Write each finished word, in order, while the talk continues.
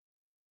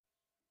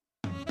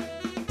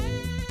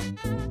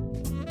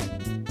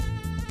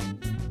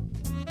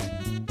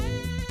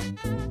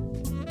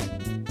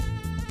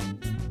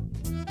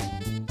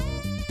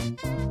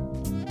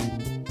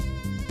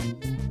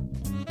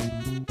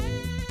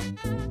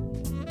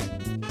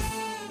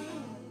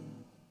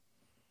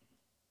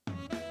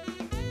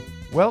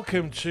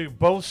Welcome to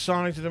Both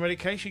Sides of the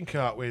Medication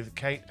Cart with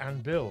Kate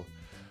and Bill.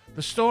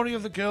 The story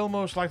of the girl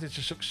most likely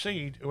to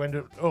succeed who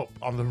ended up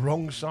on the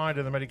wrong side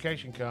of the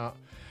medication cart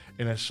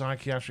in a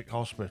psychiatric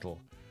hospital.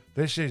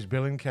 This is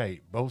Bill and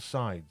Kate, both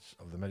sides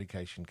of the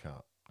medication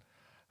cart.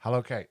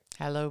 Hello, Kate.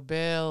 Hello,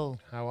 Bill.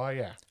 How are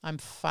you? I'm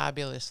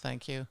fabulous,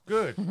 thank you.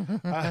 Good.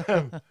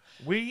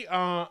 We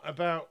are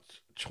about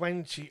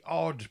 20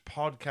 odd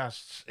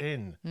podcasts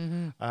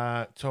in,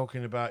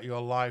 talking about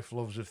your life,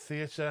 loves of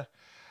theatre,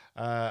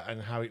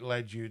 and how it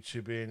led you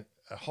to being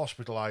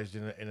hospitalised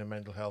in a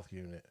mental health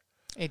unit.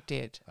 It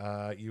did.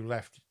 You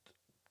left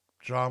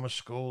drama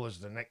school as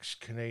the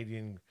next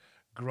Canadian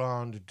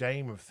grande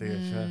dame of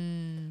theatre,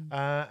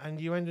 and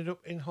you ended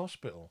up in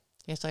hospital.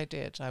 Yes, I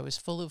did. I was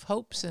full of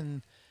hopes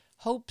and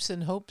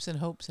dreams. Hopes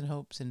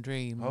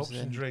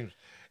and dreams.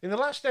 In the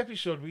last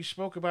episode, we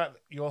spoke about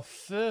your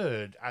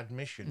third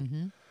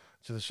admission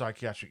to the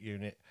psychiatric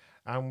unit,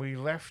 and we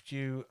left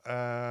you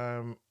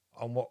on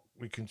what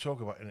we can talk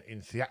about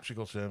in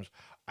theatrical terms,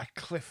 a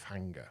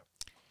cliffhanger.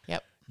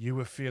 Yep. You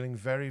were feeling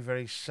very,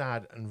 very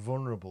sad and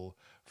vulnerable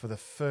for the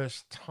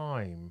first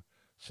time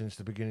since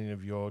the beginning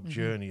of your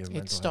journey of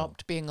mental health. It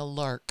stopped being a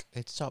lark.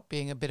 It stopped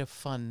being a bit of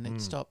fun.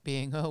 It stopped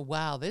being, oh,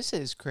 wow, this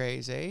is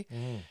crazy.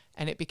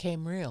 And it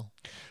became real.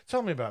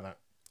 Tell me about that.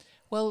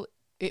 Well,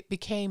 it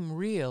became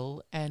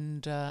real.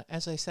 And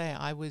as I say,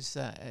 I was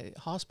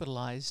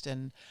hospitalized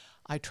and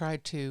I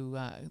tried to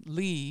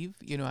leave.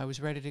 You know, I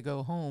was ready to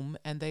go home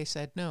and they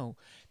said no.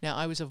 Now,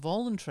 I was a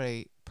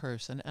voluntary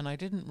person and I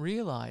didn't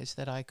realize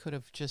that I could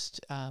have just,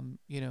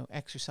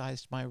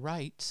 exercised my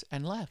rights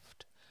and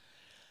left.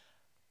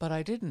 But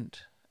I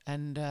didn't.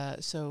 And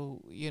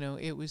so,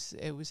 it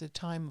was a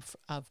time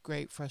of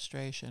great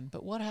frustration.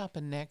 But what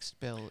happened next,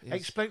 Bill, is...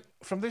 Explain,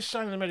 from this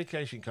side of the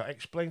medication cart,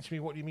 explain to me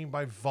what you mean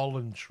by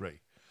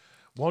voluntary.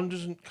 One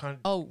doesn't kind of...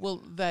 Oh,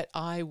 well, that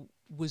I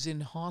was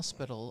in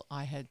hospital.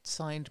 I had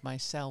signed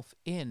myself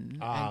in,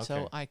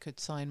 so I could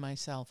sign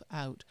myself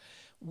out.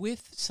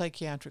 With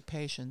psychiatric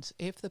patients,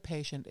 if the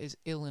patient is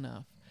ill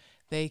enough,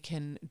 they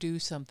can do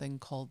something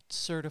called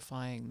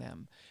certifying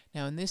them.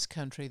 Now, in this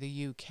country,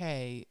 the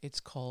UK, it's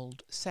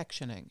called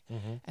sectioning.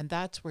 And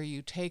that's where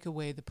you take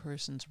away the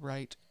person's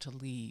right to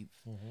leave.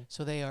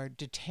 So they are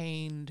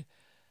detained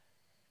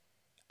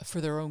for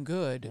their own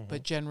good,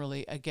 but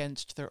generally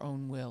against their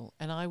own will.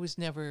 And I was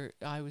never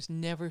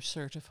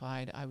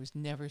certified. I was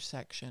never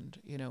sectioned,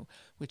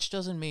 which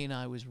doesn't mean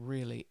I was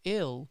really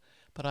ill,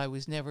 but I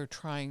was never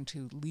trying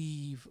to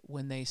leave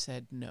when they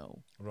said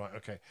no. Right,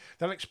 okay.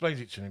 That explains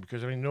it to me,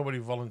 because, nobody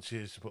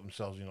volunteers to put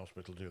themselves in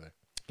hospital, do they?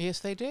 Yes,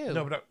 they do.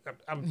 No, but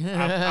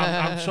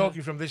I'm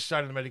talking from this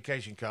side of the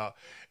medication cart.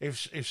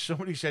 If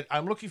somebody said,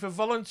 I'm looking for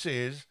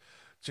volunteers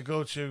to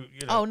go to,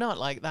 Oh, not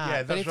like that.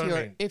 Yeah, but that's what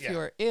I mean. if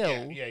you're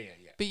ill... Yeah.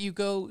 But you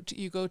go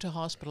to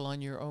hospital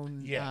on your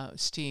own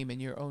steam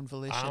and your own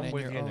volition and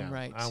your own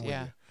rights. I'm with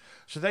you.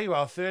 So there you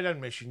are, third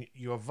admission.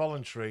 You are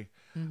voluntary.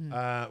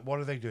 What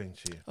are they doing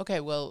to you?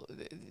 Okay, well,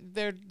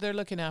 they're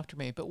looking after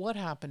me. But what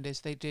happened is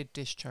they did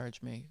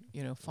discharge me.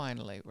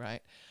 Finally,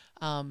 right?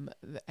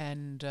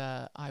 And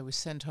I was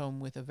sent home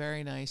with a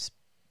very nice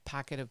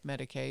packet of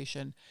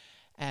medication.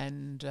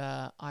 And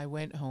I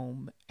went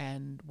home.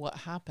 And what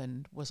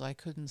happened was I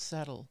couldn't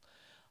settle.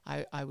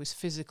 I was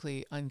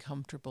physically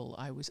uncomfortable.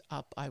 I was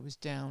up, I was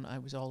down, I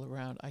was all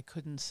around. I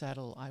couldn't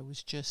settle. I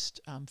was just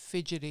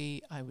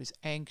fidgety. I was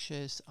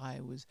anxious.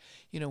 I was,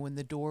 when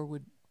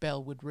the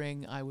bell would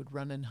ring, I would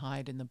run and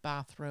hide in the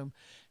bathroom.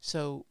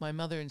 So my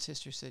mother and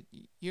sister said,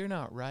 "You're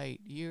not right.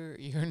 You're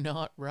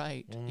not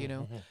right."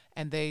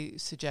 And they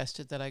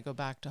suggested that I go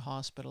back to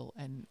hospital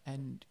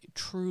and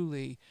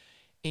truly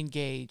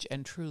engage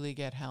and truly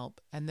get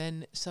help. And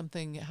then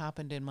something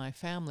happened in my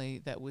family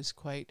that was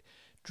quite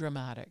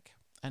dramatic.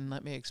 And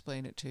let me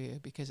explain it to you,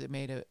 because it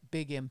made a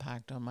big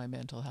impact on my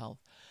mental health.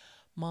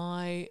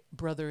 My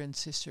brother and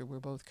sister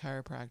were both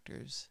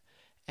chiropractors,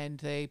 and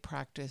they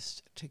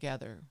practiced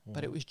together.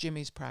 But it was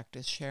Jimmy's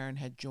practice. Sharon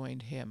had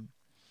joined him.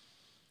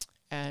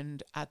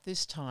 And at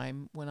this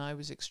time, when I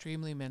was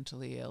extremely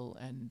mentally ill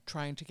and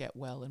trying to get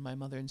well, and my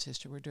mother and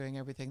sister were doing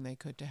everything they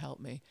could to help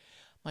me,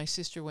 my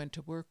sister went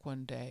to work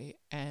one day,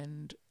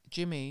 and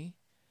Jimmy,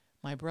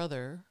 my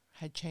brother,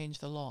 had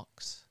changed the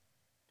locks.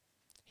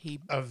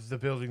 Of the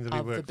building that he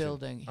worked in? Of the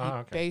building.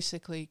 He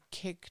basically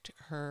kicked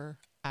her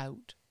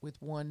out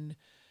with one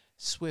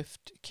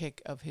swift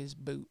kick of his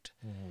boot.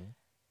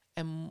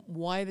 And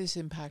why this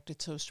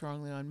impacted so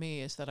strongly on me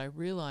is that I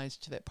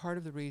realized that part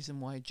of the reason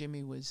why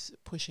Jimmy was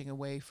pushing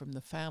away from the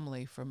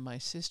family, from my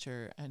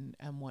sister and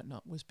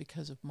whatnot, was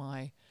because of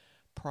my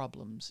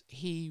problems.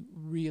 He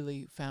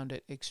really found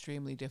it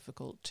extremely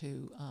difficult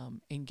to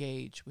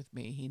engage with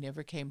me. He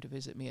never came to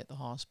visit me at the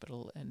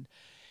hospital, and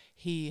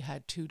he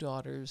had 2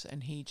 daughters,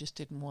 and he just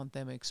didn't want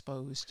them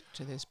exposed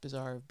to this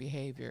bizarre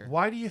behavior.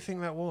 Why do you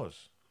think that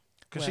was?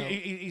 Because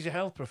he's a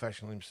health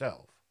professional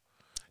himself.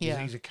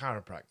 He's a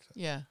chiropractor.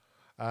 Yeah.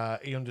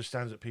 He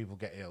understands that people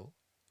get ill.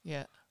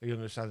 Yeah. He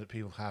understands that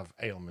people have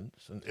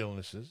ailments and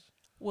illnesses.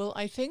 Well,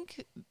 I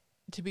think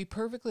to be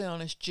perfectly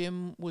honest,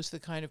 Jim was the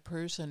kind of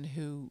person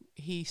who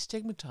he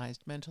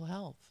stigmatized mental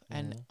health.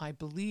 And I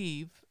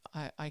believe,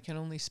 I can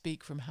only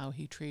speak from how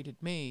he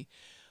treated me,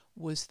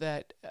 was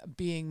that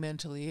being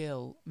mentally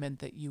ill meant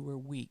that you were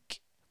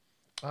weak.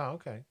 Oh,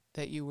 okay.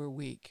 That you were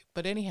weak.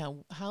 But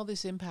anyhow, how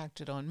this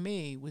impacted on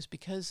me was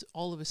because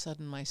all of a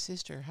sudden my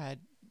sister had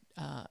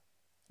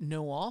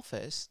no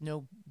office,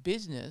 no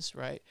business,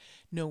 right?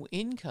 No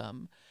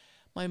income.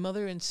 My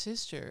mother and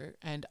sister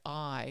and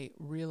I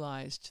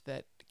realized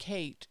that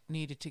Kate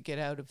needed to get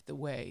out of the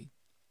way.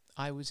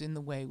 I was in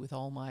the way with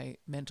all my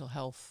mental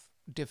health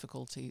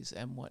difficulties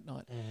and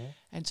whatnot.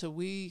 And so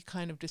we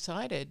kind of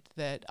decided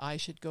that I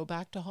should go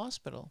back to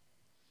hospital.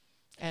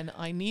 And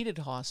I needed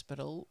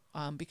hospital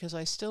because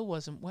I still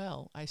wasn't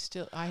well. I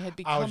had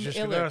become I was just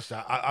going to iller. ask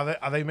that.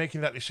 Are they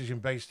making that decision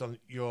based on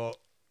your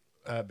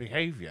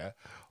behaviour,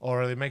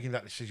 or are they making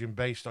that decision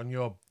based on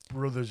your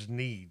brother's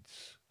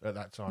needs at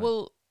that time?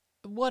 Well,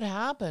 what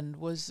happened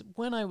was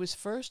when I was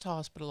first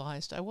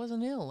hospitalized, I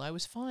wasn't ill. I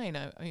was fine.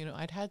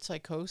 I'd had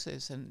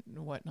psychosis and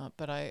whatnot,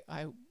 but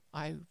I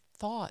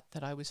thought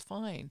that I was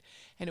fine.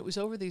 And it was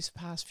over these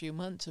past few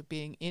months of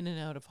being in and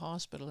out of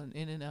hospital and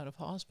in and out of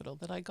hospital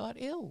that I got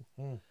ill.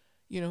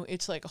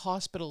 It's like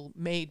hospital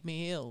made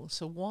me ill.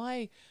 So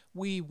why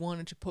we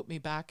wanted to put me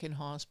back in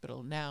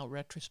hospital now,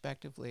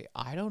 retrospectively,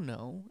 I don't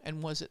know.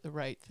 And was it the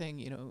right thing,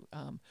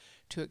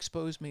 to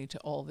expose me to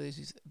all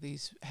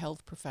these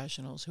health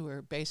professionals who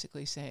are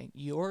basically saying,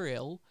 you're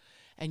ill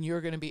and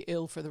you're going to be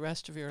ill for the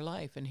rest of your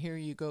life. And here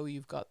you go,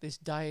 you've got this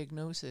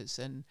diagnosis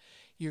and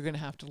you're going to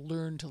have to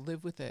learn to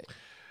live with it.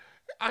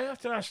 I have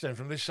to ask then,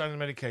 from this side of the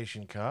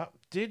medication cart,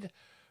 do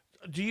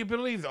you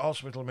believe the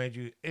hospital made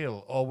you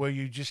ill, or were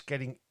you just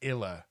getting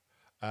iller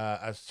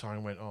as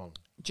time went on?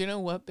 Do you know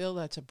what, Bill?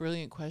 That's a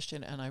brilliant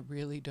question, and I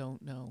really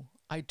don't know.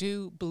 I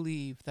do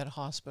believe that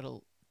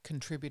hospital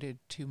contributed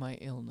to my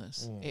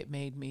illness. It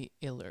made me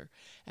iller.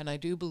 And I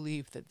do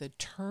believe that the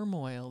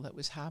turmoil that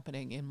was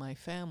happening in my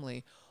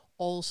family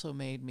also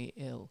made me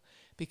ill.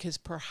 Because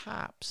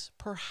perhaps,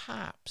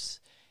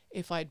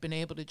 if I'd been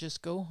able to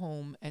just go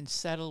home and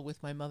settle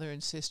with my mother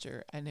and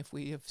sister, and if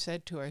we have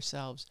said to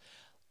ourselves,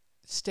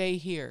 stay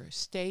here,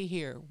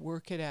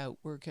 work it out,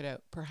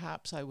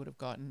 perhaps I would have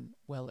gotten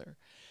weller.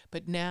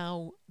 But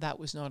now that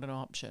was not an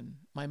option.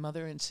 My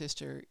mother and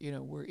sister,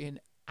 were in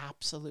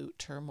absolute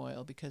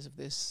turmoil because of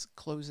this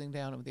closing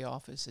down of the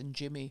office and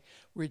Jimmy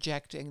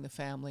rejecting the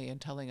family and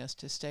telling us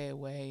to stay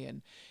away.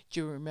 And do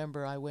you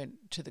remember I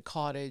went to the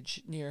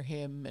cottage near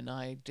him and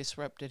I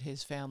disrupted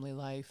his family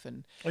life?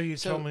 And you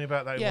told me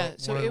about that. Yeah,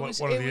 one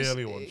of the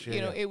early ones.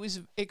 Yeah, it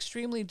was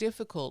extremely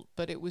difficult,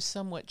 but it was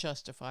somewhat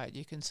justified.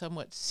 You can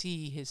somewhat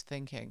see his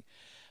thinking.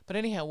 But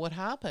anyhow, what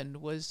happened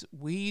was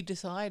we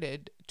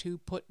decided to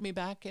put me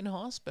back in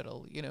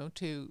hospital,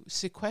 to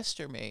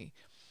sequester me.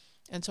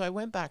 And so I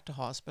went back to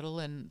hospital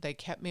and they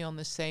kept me on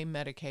the same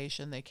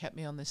medication. They kept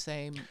me on the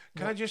same...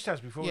 Can I just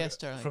ask before... Yes,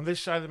 darling. From this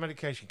side of the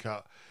medication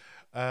cart,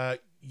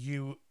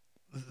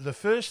 the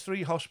first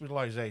 3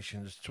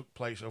 hospitalizations took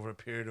place over a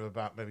period of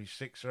about maybe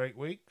 6 or 8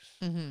 weeks?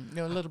 Mm-hmm.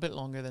 No, a little bit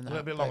longer than that. A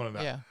little bit longer than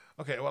that? Yeah.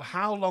 Okay, well,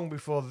 how long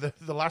before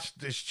the last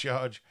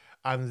discharge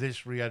and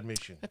this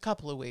readmission? A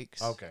couple of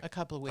weeks. Okay. A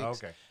couple of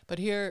weeks. Okay. But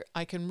here,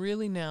 I can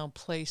really now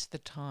place the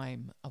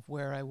time of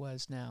where I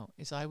was now.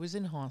 Is I was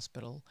in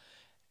hospital...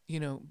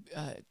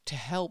 to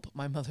help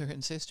my mother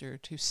and sister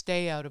to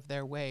stay out of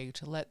their way,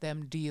 to let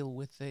them deal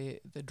with the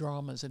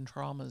dramas and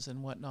traumas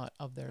and whatnot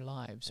of their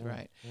lives,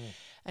 right?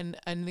 And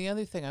the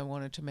other thing I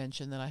wanted to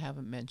mention that I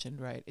haven't mentioned,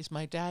 right, is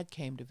my dad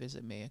came to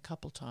visit me a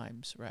couple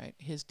times, right?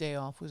 His day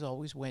off was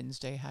always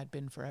Wednesday, had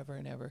been forever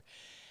and ever.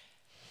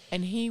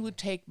 And he would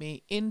take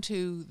me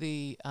into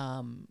the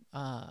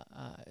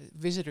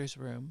visitor's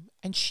room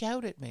and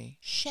shout at me,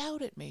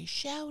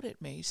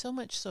 so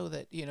much so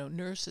that,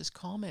 nurses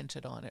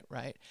commented on it,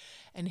 right?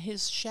 And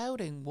his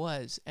shouting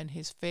was, and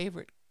his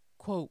favorite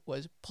quote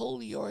was,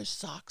 pull your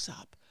socks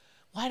up.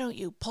 Why don't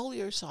you pull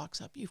your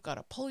socks up? You've got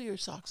to pull your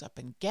socks up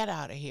and get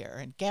out of here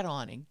and get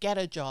on and get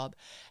a job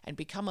and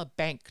become a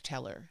bank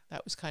teller.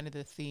 That was kind of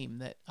the theme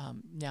that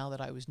now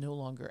that I was no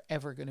longer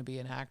ever going to be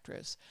an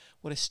actress,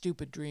 what a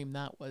stupid dream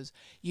that was.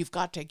 You've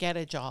got to get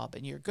a job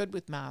and you're good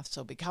with math,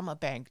 so become a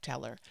bank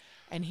teller.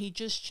 And he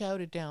just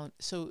shouted down.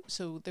 So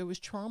there was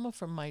trauma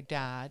from my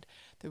dad,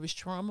 there was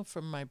trauma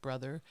from my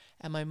brother,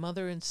 and my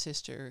mother and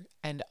sister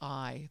and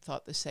I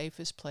thought the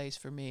safest place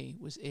for me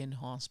was in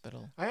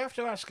hospital. I have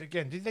to ask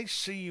again, did they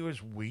see you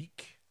as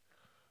weak?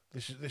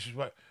 This is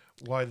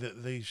why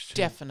these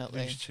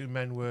two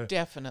men were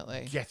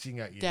getting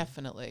at you.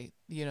 Definitely.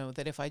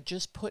 That if I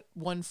just put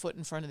one foot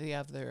in front of the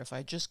other, if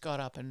I just got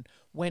up and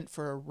went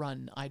for a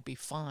run, I'd be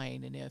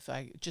fine. And if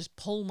I just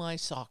pull my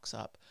socks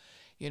up,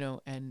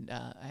 and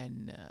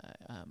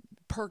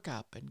perk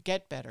up and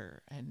get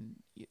better. And,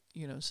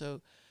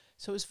 so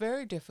it was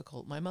very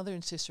difficult. My mother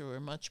and sister were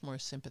much more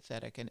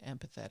sympathetic and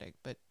empathetic,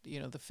 but,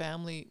 the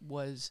family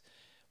was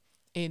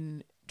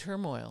in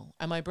turmoil.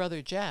 And my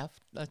brother Jeff,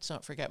 let's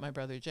not forget my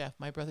brother Jeff.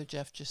 My brother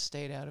Jeff just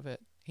stayed out of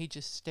it. He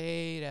just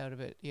stayed out of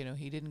it. You know,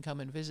 he didn't come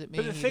and visit me.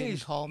 But the He thing didn't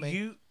is, call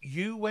me.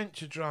 you went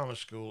to drama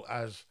school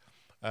as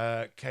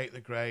Kate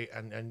the Grey,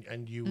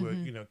 and you were,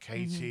 Mm-hmm. you know, Mm-hmm.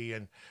 Katie,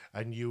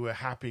 and you were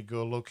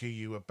happy-go-lucky,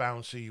 you were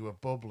bouncy, you were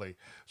bubbly.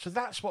 So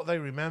that's what they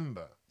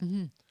remember.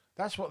 Mm-hmm.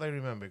 That's what they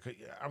remember. 'Cause,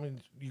 I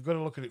mean, you've got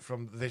to look at it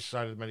from this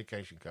side of the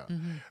medication cart.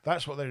 Mm-hmm.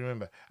 That's what they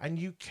remember. And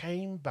you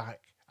came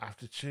back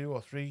after 2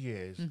 or 3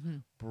 years Mm-hmm.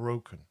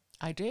 broken.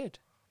 I did.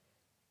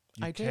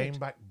 You I came did.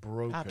 back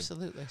broken.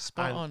 Absolutely.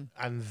 Spot on.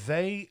 And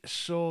they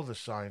saw the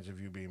signs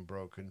of you being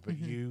broken, but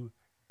Mm-hmm. you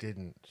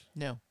didn't.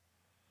 No.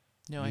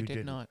 No, I You did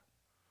didn't. not.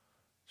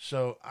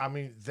 So, I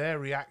mean, their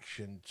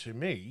reaction to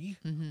me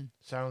Mm-hmm.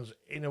 sounds,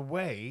 in a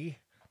way,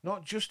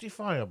 not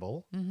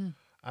justifiable,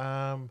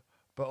 Mm-hmm.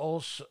 but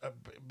also,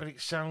 but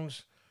it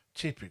sounds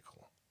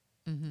typical.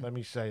 Mm-hmm. Let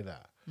me say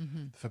that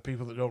Mm-hmm. for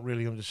people that don't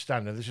really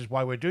understand, and this is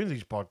why we're doing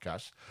these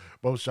podcasts,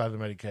 both sides of the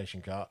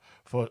medication cart,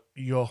 for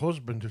your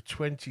husband of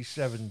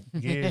 27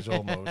 years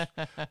almost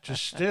to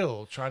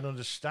still try and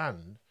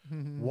understand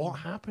what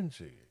happened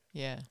to you.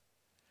 Yeah.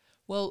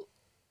 Well,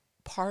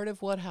 part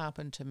of what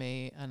happened to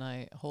me, and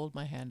I hold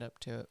my hand up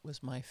to it,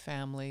 was my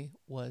family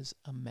was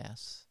a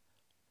mess,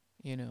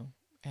 you know,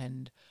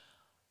 and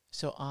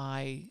so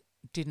I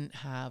didn't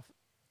have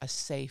a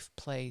safe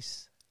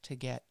place to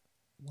get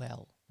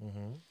well.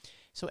 Mm-hmm.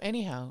 So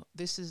anyhow,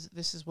 this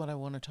is what I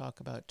want to talk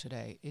about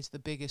today is the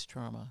biggest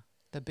trauma.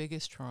 The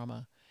biggest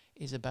trauma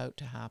is about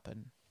to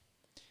happen.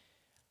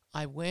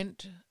 I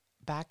went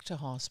back to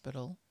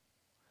hospital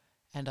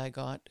and I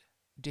got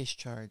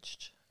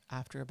discharged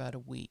after about a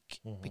week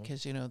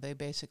because, you know, they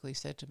basically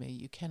said to me,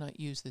 you cannot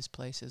use this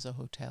place as a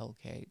hotel,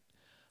 Kate.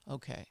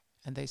 Okay.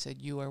 And they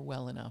said, you are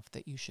well enough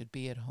that you should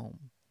be at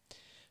home.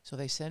 So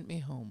they sent me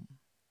home.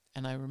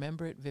 And I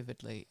remember it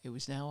vividly. It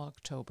was now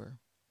October.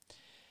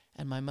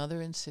 And my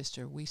mother and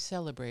sister, we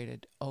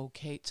celebrated, oh,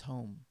 Kate's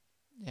home.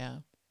 Yeah.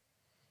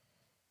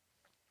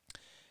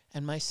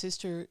 And my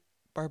sister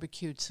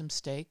barbecued some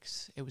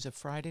steaks. It was a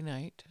Friday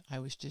night. I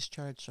was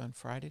discharged on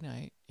Friday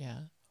night.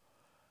 Yeah.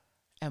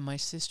 And my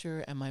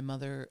sister and my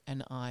mother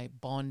and I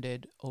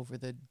bonded over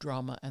the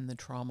drama and the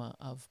trauma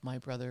of my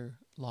brother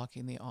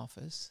locking the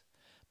office.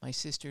 My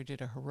sister did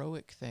a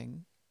heroic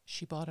thing.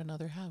 She bought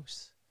another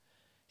house.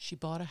 She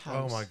bought a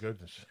house. Oh, my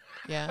goodness.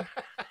 Yeah.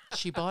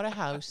 She bought a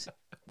house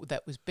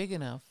that was big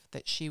enough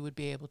that she would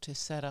be able to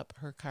set up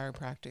her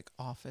chiropractic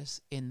office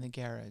in the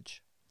garage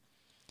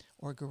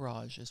or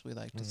garage, as we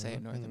like to say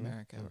in North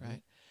America,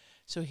 right?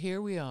 So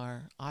here we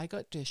are. I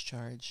got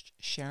discharged.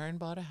 Sharon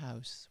bought a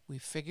house. We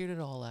figured it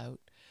all out.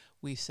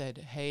 We said,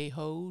 hey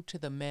ho to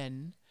the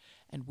men,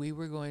 and we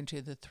were going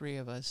to, the three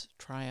of us,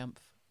 triumph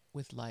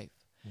with life.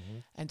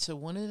 And so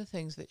one of the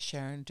things that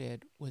Sharon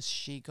did was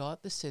she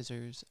got the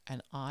scissors,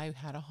 and I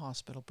had a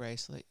hospital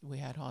bracelet. We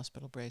had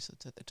hospital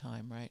bracelets at the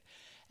time, right?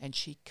 And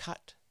she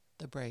cut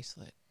the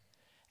bracelet,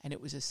 and it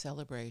was a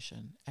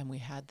celebration. And we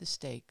had the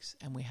steaks,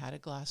 and we had a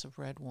glass of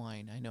red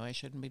wine. I know I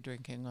shouldn't be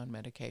drinking on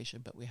medication,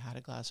 but we had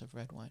a glass of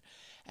red wine.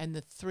 And the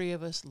three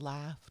of us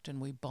laughed,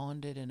 and we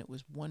bonded, and it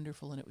was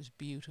wonderful, and it was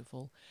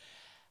beautiful.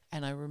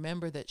 And I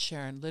remember that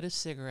Sharon lit a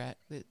cigarette.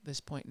 At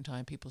this point in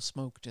time, people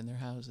smoked in their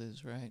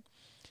houses, right?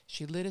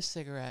 She lit a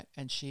cigarette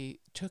and she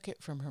took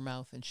it from her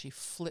mouth and she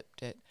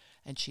flipped it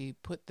and she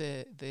put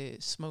the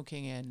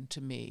smoking end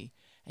to me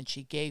and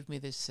she gave me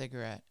this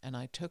cigarette and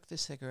I took the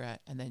cigarette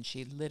and then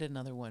she lit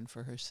another one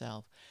for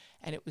herself.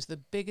 And it was the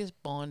biggest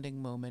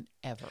bonding moment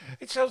ever.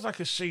 It sounds like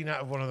a scene out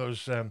of one of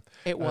those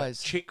It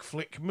was. chick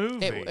flick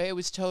movies. It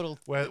was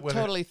Where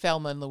totally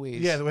Thelma and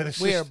Louise. Yeah, where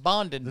we are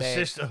bonded, the babe.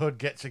 sisterhood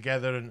get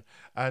together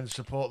and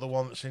support the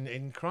one that's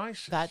in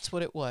crisis. That's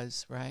what it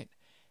was, right?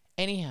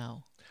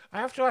 Anyhow, I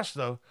have to ask,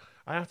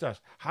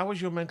 how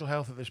was your mental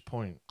health at this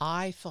point?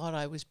 I thought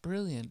I was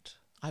brilliant.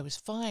 I was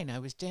fine. I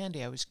was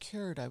dandy. I was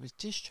cured. I was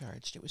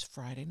discharged. It was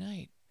Friday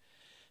night.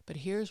 But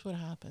here's what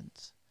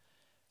happens.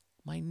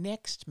 My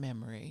next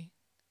memory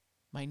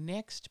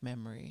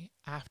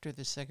after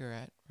the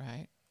cigarette,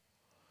 right,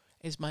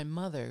 is my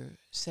mother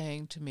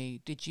saying to me,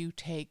 did you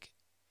take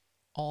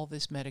all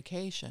this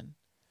medication,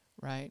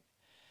 right?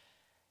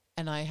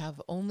 And I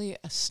have only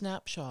a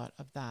snapshot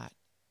of that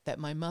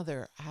my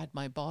mother had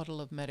my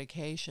bottle of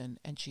medication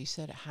and she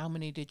said, how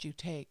many did you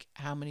take?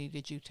 How many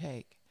did you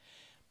take?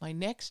 My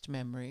next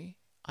memory,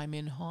 I'm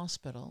in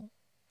hospital,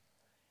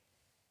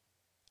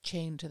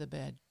 chained to the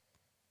bed.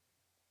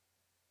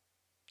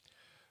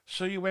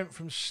 So you went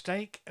from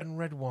steak and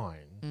red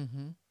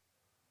wine,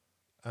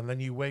 and then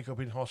you wake up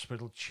in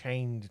hospital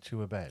chained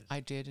to a bed.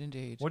 I did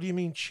indeed. What do you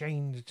mean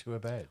chained to a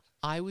bed?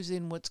 I was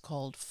in what's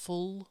called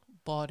full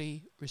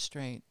body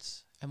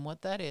restraints. And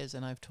what that is,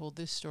 and I've told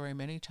this story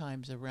many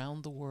times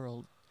around the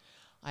world,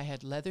 I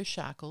had leather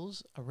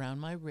shackles around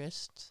my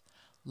wrists,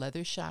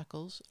 leather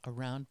shackles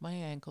around my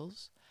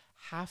ankles,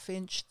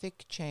 1/2-inch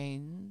thick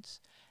chains,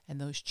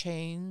 and those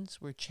chains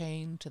were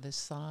chained to the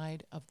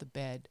side of the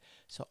bed.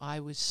 So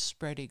I was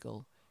spread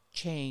eagle,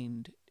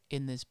 chained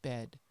in this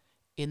bed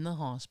in the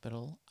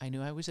hospital. I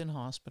knew I was in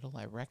hospital.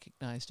 I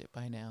recognized it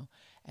by now.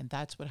 And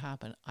that's what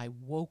happened. I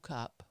woke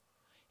up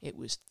It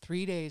was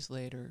 3 days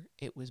later.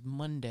 It was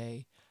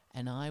Monday,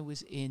 and I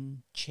was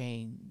in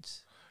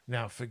chains.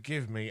 Now,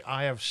 forgive me,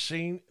 I have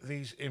seen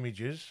these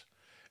images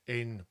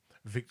in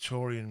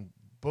Victorian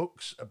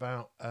books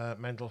about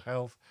mental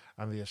health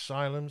and the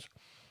asylums.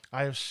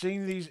 I have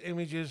seen these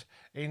images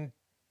in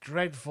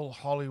dreadful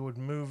Hollywood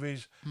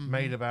movies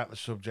made about the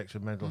subject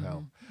of mental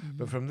health.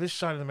 But from this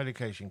side of the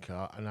medication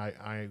cart, and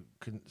I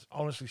can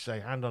honestly say,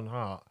 hand on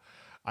heart,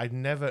 I'd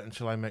never,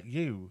 until I met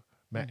you,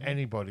 met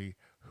anybody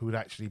who'd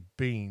actually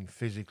been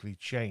physically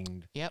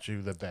chained Yep.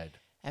 to the bed.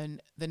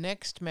 And the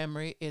next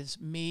memory is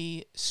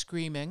me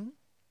screaming,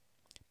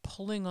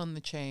 pulling on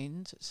the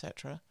chains,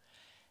 etc.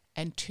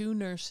 And 2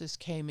 nurses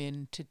came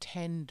in to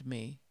tend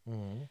me,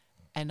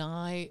 and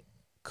I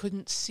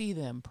couldn't see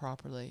them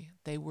properly.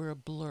 They were a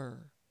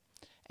blur.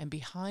 And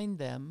behind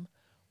them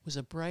was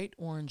a bright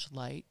orange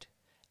light,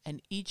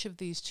 and each of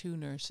these 2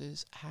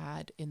 nurses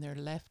had in their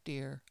left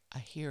ear a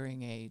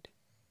hearing aid.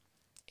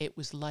 It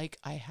was like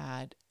I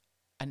had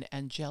an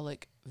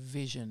angelic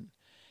vision.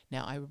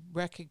 Now, I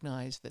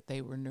recognized that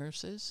they were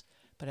nurses,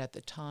 but at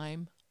the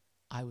time,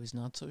 I was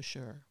not so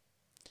sure.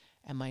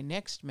 And my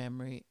next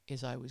memory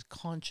is I was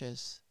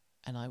conscious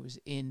and I was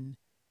in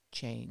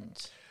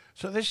chains.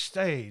 So this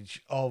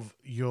stage of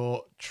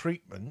your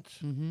treatment,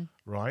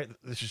 right?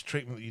 This is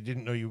treatment that you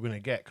didn't know you were going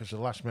to get, because the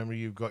last memory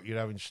you got, you're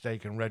having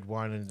steak and red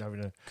wine and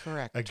having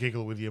Correct. a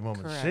giggle with your mum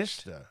and Correct.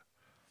 sister.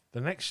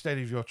 The next stage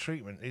of your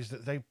treatment is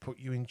that they put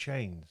you in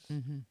chains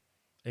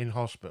in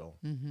hospital,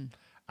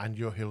 and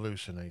you're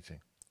hallucinating.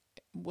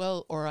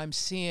 Well, or I'm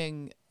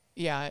seeing,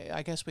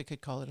 I guess we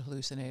could call it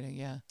hallucinating,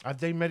 yeah. Had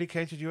they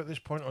medicated you at this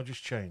point, or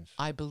just chains?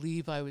 I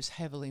believe I was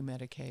heavily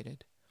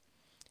medicated.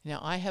 Now,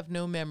 I have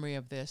no memory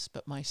of this,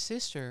 but my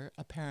sister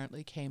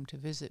apparently came to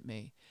visit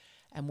me.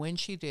 And when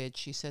she did,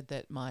 she said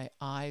that my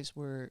eyes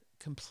were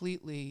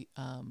completely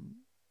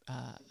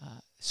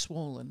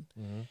swollen.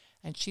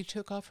 And she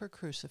took off her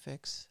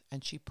crucifix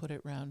and she put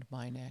it round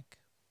my neck.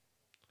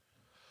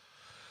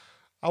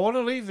 I want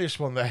to leave this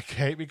one there,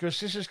 Kate, because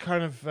this is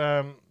kind of,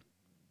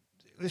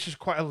 this is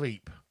quite a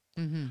leap.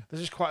 This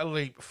is quite a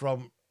leap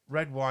from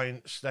red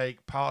wine,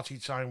 steak, party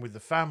time with the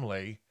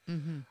family,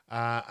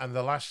 and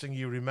the last thing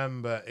you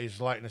remember is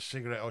lighting a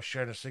cigarette or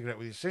sharing a cigarette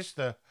with your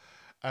sister,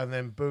 and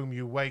then boom,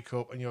 you wake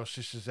up and your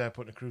sister's there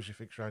putting a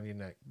crucifix around your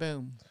neck.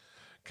 Boom.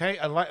 Kate,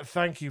 I'd like to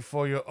thank you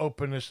for your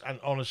openness and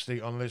honesty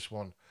on this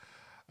one.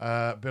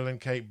 Bill and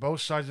Kate,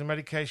 both sides of the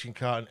medication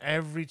cart, and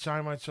every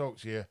time I talk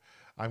to you,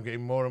 I'm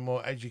getting more and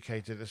more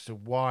educated as to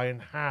why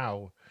and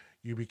how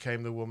you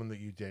became the woman that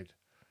you did.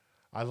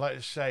 I'd like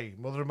to say,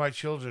 mother of my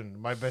children,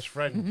 my best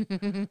friend,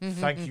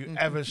 thank you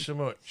ever so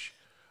much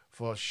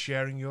for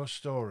sharing your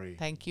story.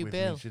 Thank you, with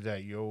Bill. me today.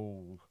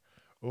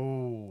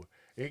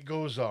 It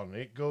goes on.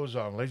 It goes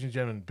on. Ladies and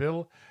gentlemen,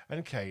 Bill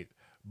and Kate,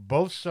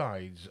 both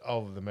sides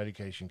of the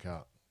medication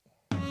cart.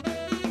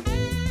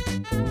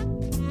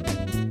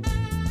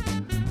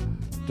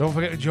 Don't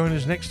forget to join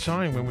us next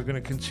time when we're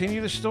going to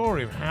continue the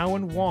story of how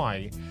and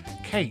why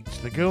Kate,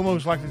 the girl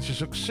most likely to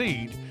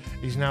succeed,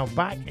 is now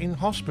back in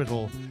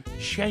hospital,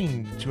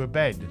 chained to a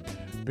bed,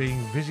 being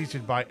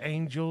visited by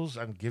angels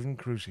and given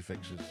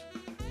crucifixes.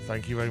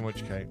 Thank you very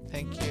much, Kate.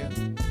 Thank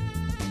you.